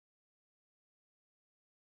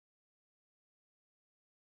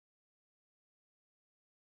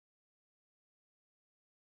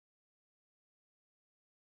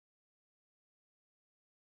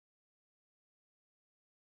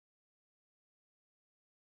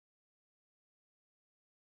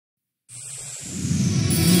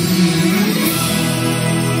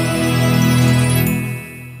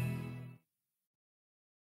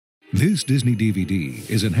This Disney DVD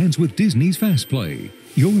is enhanced with Disney's Fast Play,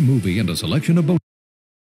 your movie and a selection of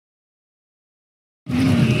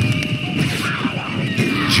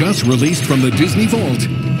just released from the Disney Vault,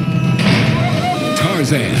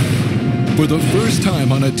 Tarzan, for the first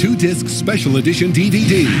time on a 2-disc special edition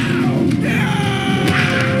DVD.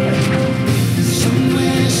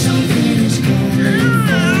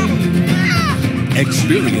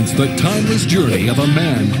 Experience the timeless journey of a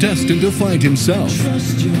man destined to find himself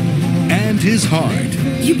and his heart.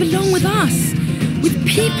 You belong with us, with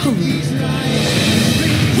people.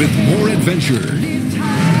 With more adventure.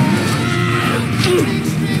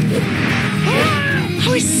 I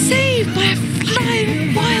was saved by a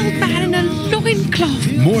flying wild man in a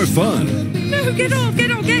loincloth. More fun. No, get off,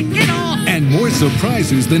 get off, get off. And more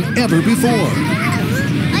surprises than ever before.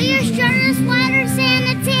 Are your shoulders water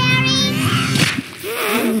sanitary?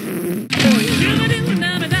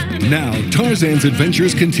 Now, Tarzan's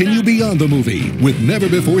adventures continue beyond the movie with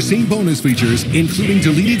never-before-seen bonus features, including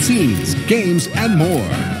deleted scenes, games, and more.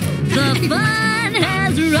 The fun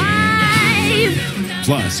has arrived!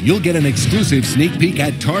 Plus, you'll get an exclusive sneak peek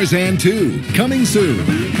at Tarzan 2, coming soon.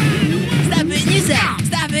 Stop hitting yourself!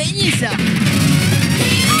 Stop hitting yourself!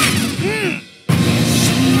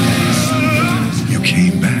 You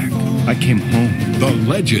came back. I came home. The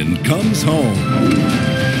legend comes home.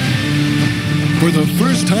 For the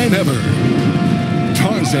first time ever,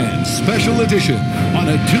 Tarzan Special Edition on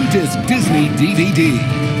a 2-disc Disney DVD.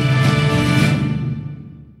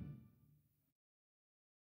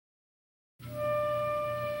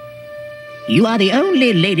 You are the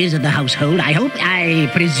only ladies of the household, I hope, I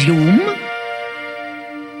presume?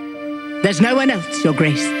 There's no one else, Your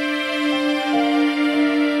Grace.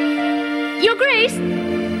 Your Grace!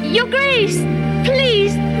 Your Grace!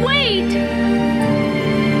 Please, wait!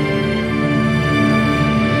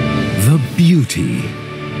 The beauty.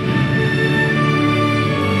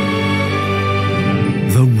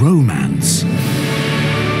 The romance.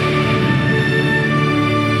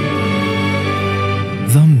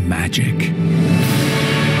 The magic.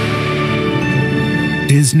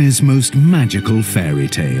 Disney's most magical fairy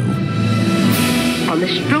tale. On the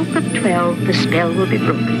stroke of 12, the spell will be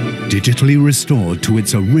broken. Digitally restored to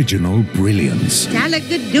its original brilliance.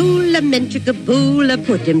 Salagadoola, menchikaboola,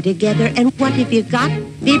 put them together, and what have you got?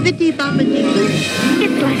 Bibbidi-bobbidi-boo.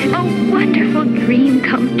 It's like a wonderful dream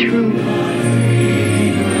come true.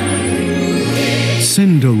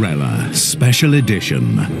 Cinderella Special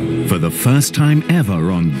Edition. For the first time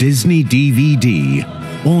ever on Disney DVD,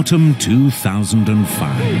 Autumn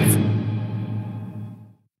 2005.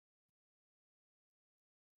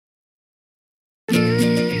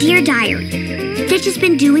 Dear Diary, Stitch has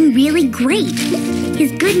been doing really great.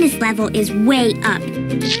 His goodness level is way up.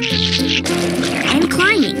 And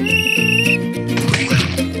climbing.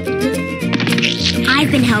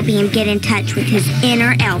 I've been helping him get in touch with his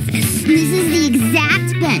inner Elvis. This is the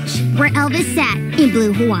exact bench where Elvis sat in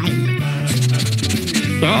Blue Hawaii.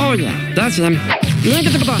 Oh yeah, that's him. Look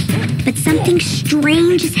at the bus. But something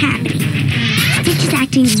strange is happening. Stitch is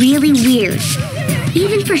acting really weird.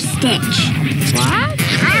 Even for Stitch. What?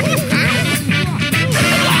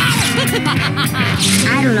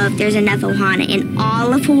 I don't know if there's enough Ohana in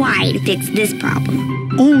all of Hawaii to fix this problem.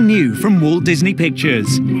 All new from Walt Disney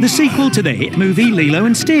Pictures, the sequel to the hit movie Lilo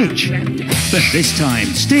and Stitch. But this time,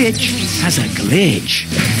 Stitch has a glitch.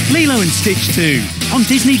 Lilo and Stitch 2 on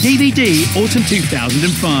Disney DVD, Autumn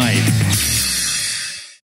 2005.